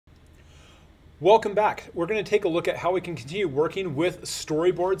Welcome back. We're going to take a look at how we can continue working with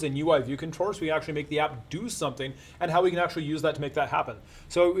storyboards and UIViewController so we actually make the app do something and how we can actually use that to make that happen.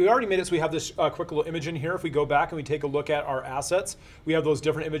 So we already made it so we have this quick little image in here. If we go back and we take a look at our assets, we have those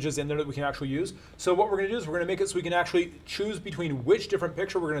different images in there that we can actually use. So what we're going to do is we're going to make it so we can actually choose between which different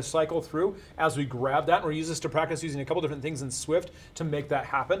picture we're going to cycle through as we grab that. And we'll use this to practice using a couple different things in Swift to make that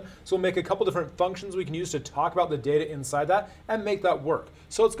happen. So we'll make a couple different functions we can use to talk about the data inside that and make that work.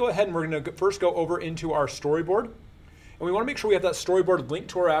 So let's go ahead and we're going to first go over into our storyboard. And we want to make sure we have that storyboard linked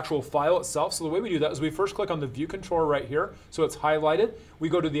to our actual file itself. So the way we do that is we first click on the view controller right here. So it's highlighted. We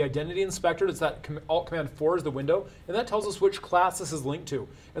go to the identity inspector. It's that Alt Command 4 is the window. And that tells us which class this is linked to.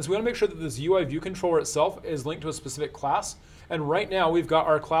 And so we want to make sure that this UIViewController itself is linked to a specific class. And right now we've got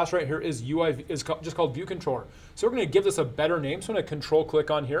our class right here is just called ViewController. So we're going to give this a better name. So I'm going to control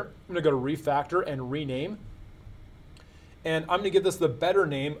click on here. I'm going to go to refactor and rename. And I'm going to give this the better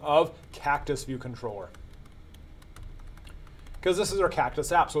name of Cactus ViewController, because this is our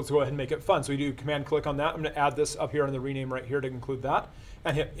Cactus app. So let's go ahead and make it fun. So we do command click on that. I'm going to add this up here on the rename right here to include that,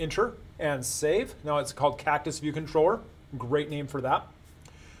 and hit enter and save. Now it's called Cactus ViewController. Great name for that.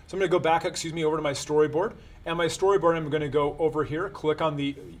 So I'm going to go back, over to my storyboard. And my storyboard, I'm going to go over here, click on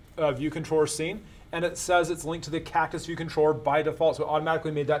the ViewController scene, and it says it's linked to the Cactus ViewController by default. So it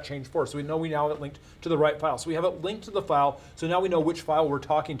automatically made that change for us. So we know we now have it linked to the right file. So we have it linked to the file. So now we know which file we're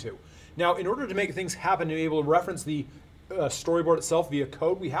talking to. Now, in order to make things happen and be able to reference the storyboard itself via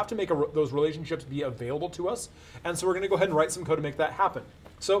code, we have to make those relationships be available to us. And so we're going to go ahead and write some code to make that happen.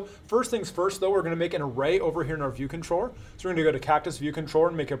 So first things first, though, we're going to make an array over here in our ViewController. So we're going to go to Cactus ViewController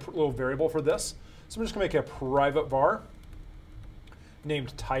and make a little variable for this. So I'm just going to make a private var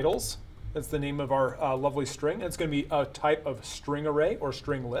named titles. That's the name of our lovely string. And it's going to be a type of string array or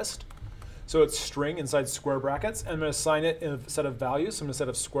string list. So it's string inside square brackets. And I'm going to assign it in a set of values. So I'm going to set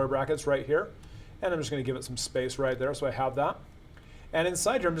of square brackets right here. And I'm just going to give it some space right there so I have that. And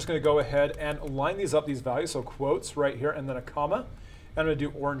inside here, I'm just going to go ahead and line these up, these values. So quotes right here and then a comma. And I'm going to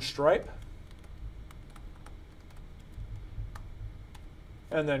do orange stripe.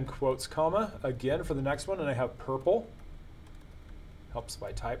 And then quotes, comma, again for the next one. And I have purple. Helps if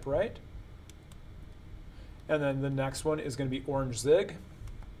I type right. And then the next one is going to be orange zig.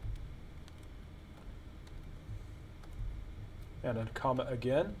 And a comma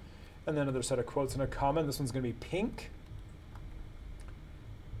again. And then another set of quotes and a comma. And this one's going to be pink.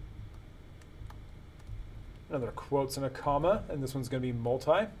 Another quotes and a comma. And this one's going to be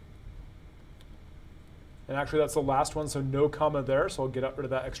multi. And actually that's the last one, so no comma there, so I'll get rid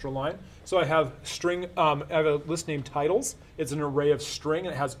of that extra line. So I have string, I have a list named titles. It's an array of string,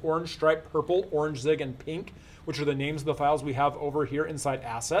 and it has orange stripe, purple, orange zig, and pink, which are the names of the files we have over here inside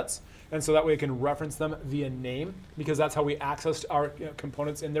assets. And so that way I can reference them via name, because that's how we access our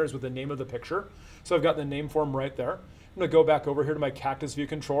components in there, is with the name of the picture. So I've got the name form right there. I'm going to go back over here to my Cactus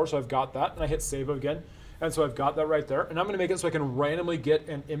ViewController, so I've got that, and I hit save again. And so I've got that right there. And I'm going to make it so I can randomly get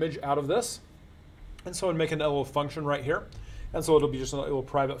an image out of this. And so I'm making a little function right here. And so it'll be just a little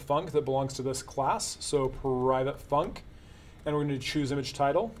private func that belongs to this class. So private func. And we're going to choose image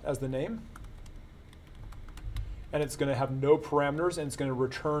title as the name. And it's going to have no parameters, and it's going to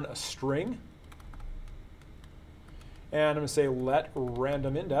return a string. And I'm going to say let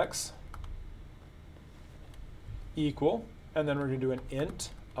random index equal. And then we're going to do an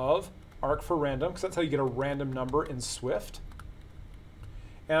int of arc for random, because that's how you get a random number in Swift.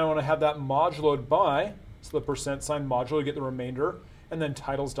 And I want to have that moduloed by, so the percent sign modulo, you get the remainder, and then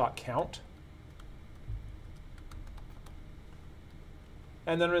titles.count.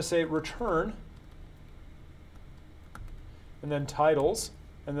 And then I'm going to say return, and then titles,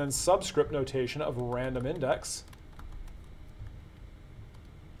 and then subscript notation of random index.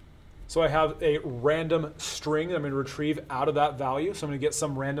 So I have a random string that I'm going to retrieve out of that value. So I'm going to get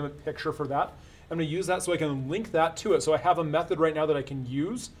some random picture for that. I'm going to use that so I can link that to it. So I have a method right now that I can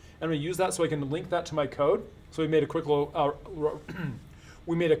use. I'm going to use that so I can link that to my code. So we made a quick little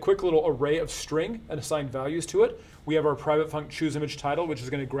array of string and assigned values to it. We have our private func choose image title, which is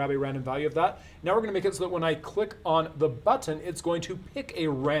going to grab a random value of that. Now we're going to make it so that when I click on the button, it's going to pick a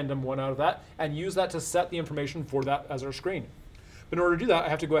random one out of that and use that to set the information for that as our screen. But in order to do that, I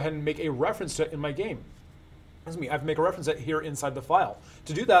have to go ahead and make a reference to it in my game. I have to make a reference to it here inside the file.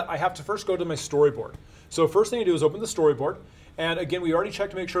 To do that, I have to first go to my storyboard. So first thing I do is open the storyboard. And again, we already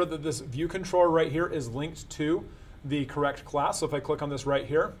checked to make sure that this ViewController right here is linked to the correct class. So if I click on this right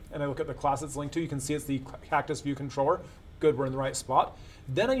here and I look at the class it's linked to, you can see it's the Cactus ViewController. Good, we're in the right spot.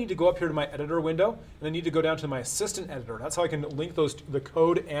 Then I need to go up here to my editor window, and I need to go down to my assistant editor. That's how I can link the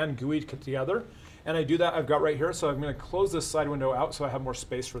code and GUI together. And I do that, I've got right here. So I'm going to close this side window out so I have more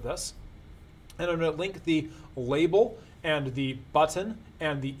space for this. And I'm going to link the label and the button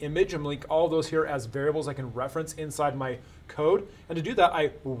and the image. I'm going to link all those here as variables I can reference inside my code. And to do that, I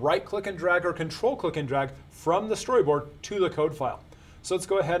right-click and drag or control-click and drag from the storyboard to the code file. So let's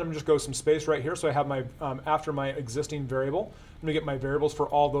go ahead and just go some space right here. So I have my, after my existing variable, I'm going to get my variables for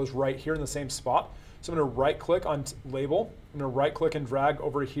all those right here in the same spot. So I'm going to right-click on label. I'm going to right-click and drag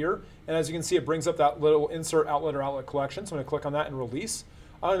over here. And as you can see, it brings up that little insert outlet or outlet collection. So I'm going to click on that and release.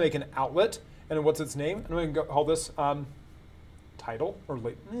 I'm going to make an outlet. And what's its name? I'm going to call this title or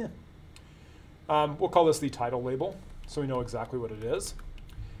we'll call this the title label so we know exactly what it is.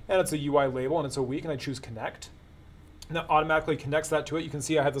 And it's a UI label and it's a week, and I choose connect. And that automatically connects that to it. You can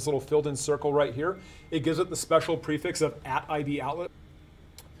see I have this little filled in circle right here. It gives it the special prefix of @IBOutlet,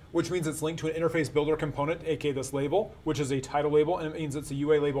 which means it's linked to an interface builder component, aka this label, which is a title label, and it means it's a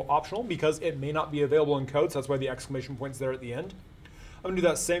UI label optional because it may not be available in code, so that's why the exclamation point's there at the end. I'm going to do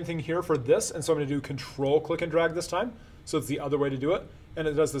that same thing here for this, and so I'm going to do control click and drag this time. So it's the other way to do it, and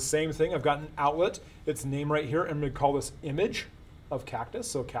it does the same thing. I've got an outlet, its name right here, and I'm going to call this image of cactus,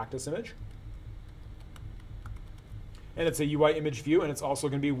 so cactus image. And it's a UI image view, and it's also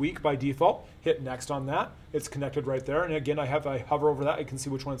going to be weak by default. Hit next on that. It's connected right there, and again, I hover over that, I can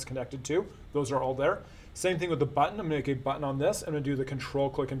see which one it's connected to. Those are all there. Same thing with the button. I'm going to make a button on this. I'm going to do the control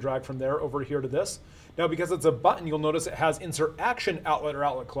click and drag from there over here to this. Now, because it's a button, you'll notice it has insert action outlet or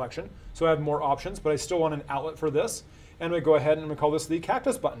outlet collection. So I have more options, but I still want an outlet for this. And I'm going to go ahead and I'm going to call this the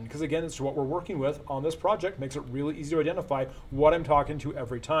cactus button, because again, it's what we're working with on this project. Makes it really easy to identify what I'm talking to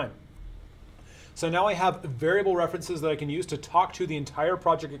every time. So now I have variable references that I can use to talk to the entire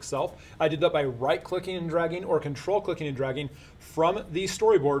project itself. I did that by right-clicking and dragging or control-clicking and dragging from the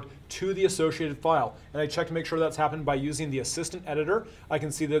storyboard to the associated file. And I check to make sure that's happened by using the assistant editor. I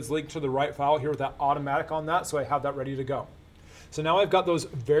can see that it's linked to the right file here with that automatic on that, so I have that ready to go. So now I've got those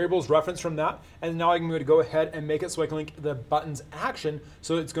variables referenced from that, and now I'm going to go ahead and make it so I can link the button's action,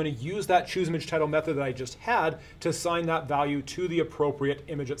 so it's going to use that choose image title method that I just had to assign that value to the appropriate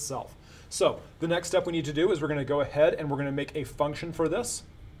image itself. So the next step we need to do is we're going to go ahead and we're going to make a function for this.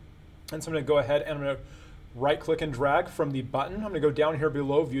 And so I'm going to go ahead and I'm going to right-click and drag from the button. I'm going to go down here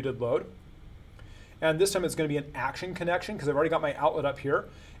below View Did Load. And this time it's going to be an action connection because I've already got my outlet up here.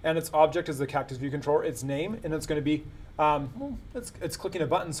 And its object is the Cactus View Controller, its name, and it's going to be, it's clicking a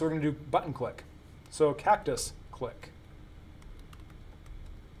button, so we're going to do button click. So cactus click.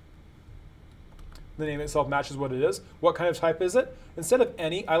 The name itself matches what it is. What kind of type is it? Instead of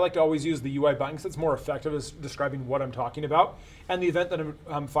any, I like to always use the UI button because it's more effective as describing what I'm talking about. And the event that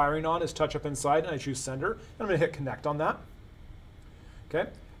I'm firing on is touch up inside, and I choose sender. And I'm going to hit connect on that. Okay.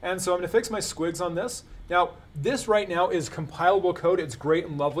 And so I'm going to fix my squigs on this. Now, this right now is compilable code. It's great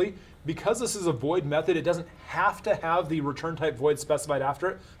and lovely. Because this is a void method, it doesn't have to have the return type void specified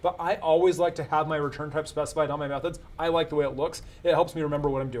after it, but I always like to have my return type specified on my methods. I like the way it looks. It helps me remember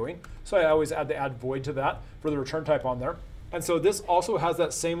what I'm doing. So I always add the add void to that for the return type on there. And so this also has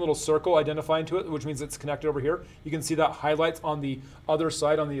that same little circle identifying to it, which means it's connected over here. You can see that highlights on the other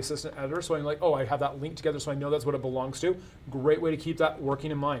side on the assistant editor. So I'm like, oh, I have that linked together so I know that's what it belongs to. Great way to keep that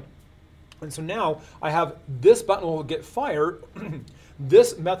working in mind. And so now I have this button will get fired.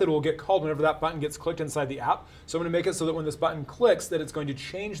 This method will get called whenever that button gets clicked inside the app. So I'm going to make it so that when this button clicks, that it's going to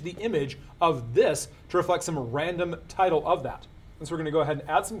change the image of this to reflect some random title of that. And so we're going to go ahead and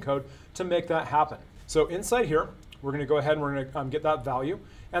add some code to make that happen. So inside here, we're going to go ahead and we're going to get that value.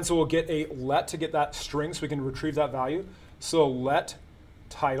 And so we'll get a let to get that string so we can retrieve that value. So let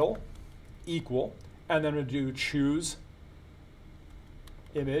title equal, and then we're going to do choose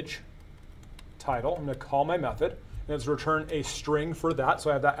image title. I'm going to call my method. And it's return a string for that,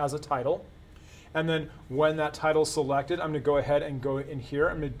 so I have that as a title. And then when that title is selected, I'm going to go ahead and go in here.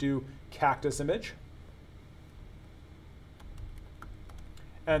 I'm going to do cactus image.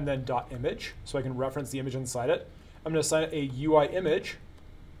 And then dot image, so I can reference the image inside it. I'm going to assign it a UI image,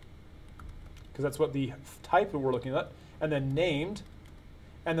 because that's what the type that we're looking at. And then named,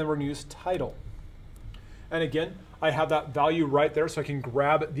 and then we're going to use title. And again, I have that value right there, so I can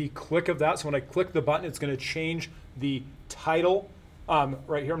grab the click of that. So when I click the button, it's going to change the title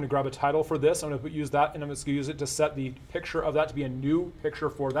right here. I'm going to grab a title for this. I'm going to use that, and I'm just going to use it to set the picture of that to be a new picture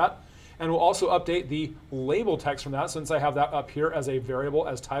for that. And we'll also update the label text from that. Since I have that up here as a variable,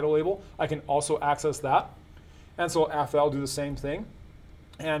 as title label, I can also access that. And so I'll do the same thing.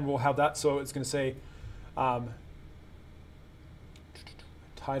 And we'll have that, so it's going to say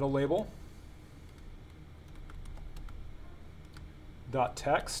title label. Dot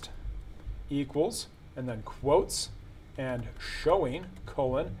text equals, and then quotes and showing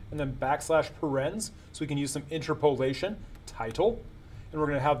colon, and then backslash parens, so we can use some interpolation, title, and we're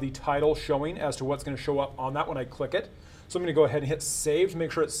going to have the title showing as to what's going to show up on that when I click it. So I'm going to go ahead and hit save to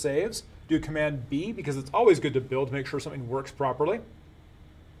make sure it saves. Do Command B because it's always good to build to make sure something works properly.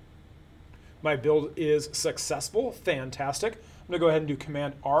 My build is successful. Fantastic. I'm going to go ahead and do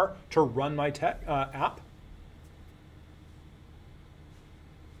Command R to run my app.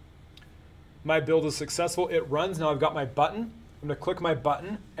 My build is successful. It runs. Now I've got my button. I'm going to click my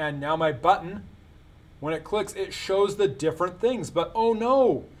button, and now my button, when it clicks, it shows the different things. But oh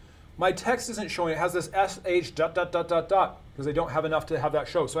no, my text isn't showing. It has this sh ... because I don't have enough to have that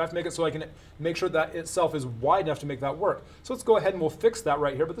show. So I have to make it so I can make sure that itself is wide enough to make that work. So let's go ahead and we'll fix that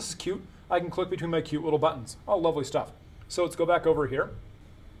right here. But this is cute. I can click between my cute little buttons. Oh, lovely stuff. So let's go back over here.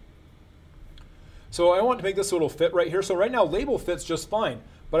 So I want to make this so it'll fit right here. So right now, label fits just fine.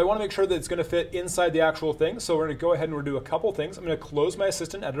 But I want to make sure that it's going to fit inside the actual thing. So we're going to go ahead and we'll do a couple things. I'm going to close my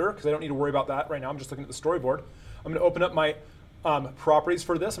assistant editor because I don't need to worry about that right now. I'm just looking at the storyboard. I'm going to open up my properties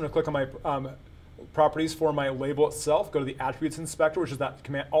for this. I'm going to click on my properties for my label itself. Go to the attributes inspector, which is that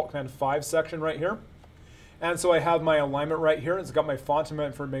Alt-Command 5 section right here. And so I have my alignment right here. It's got my font and my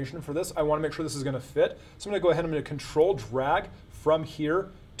information for this. I want to make sure this is going to fit. So I'm going to go ahead and I'm going to control drag from here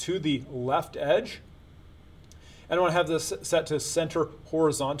to the left edge. And I want to have this set to center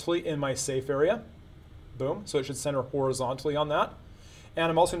horizontally in my safe area. Boom. So it should center horizontally on that. And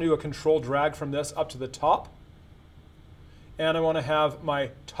I'm also going to do a control drag from this up to the top. And I want to have my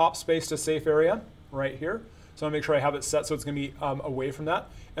top space to safe area right here. So I want to make sure I have it set so it's going to be away from that.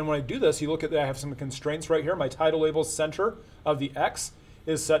 And when I do this, you look at that, I have some constraints right here. My title label's center of the X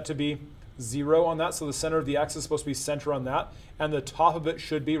is set to be 0 on that. So the center of the X is supposed to be center on that. And the top of it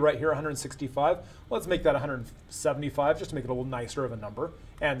should be right here, 165. Let's make that 175 just to make it a little nicer of a number.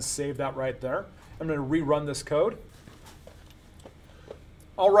 And save that right there. I'm going to rerun this code.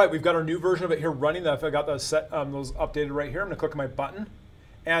 All right, we've got our new version of it here running. I've got those updated right here. I'm going to click on my button.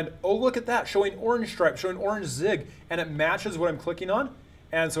 And oh, look at that, showing orange stripe, showing orange zig. And it matches what I'm clicking on.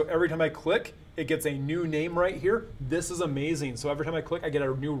 And so every time I click, it gets a new name right here. This is amazing. So every time I click, I get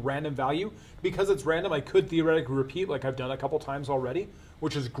a new random value. Because it's random, I could theoretically repeat like I've done a couple times already,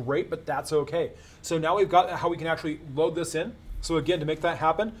 which is great, but that's okay. So now we've got how we can actually load this in. So again, to make that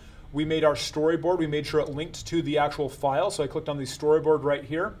happen, we made our storyboard. We made sure it linked to the actual file. So I clicked on the storyboard right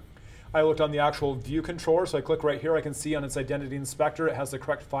here. I looked on the actual view controller. So I click right here. I can see on its identity inspector, it has the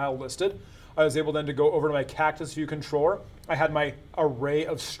correct file listed. I was able then to go over to my Cactus view controller. I had my array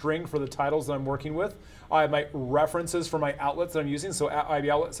of string for the titles that I'm working with. I have my references for my outlets that I'm using. So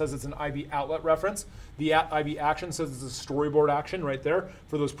IB outlet says it's an IB outlet reference. The IBAction says it's a storyboard action right there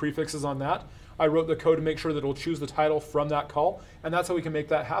for those prefixes on that. I wrote the code to make sure that it'll choose the title from that call. And that's how we can make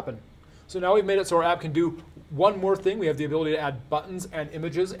that happen. So now we've made it so our app can do one more thing. We have the ability to add buttons and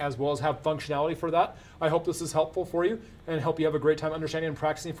images as well as have functionality for that. I hope this is helpful for you and help you have a great time understanding and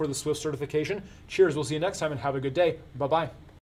practicing for the Swift certification. Cheers. We'll see you next time and have a good day. Bye-bye.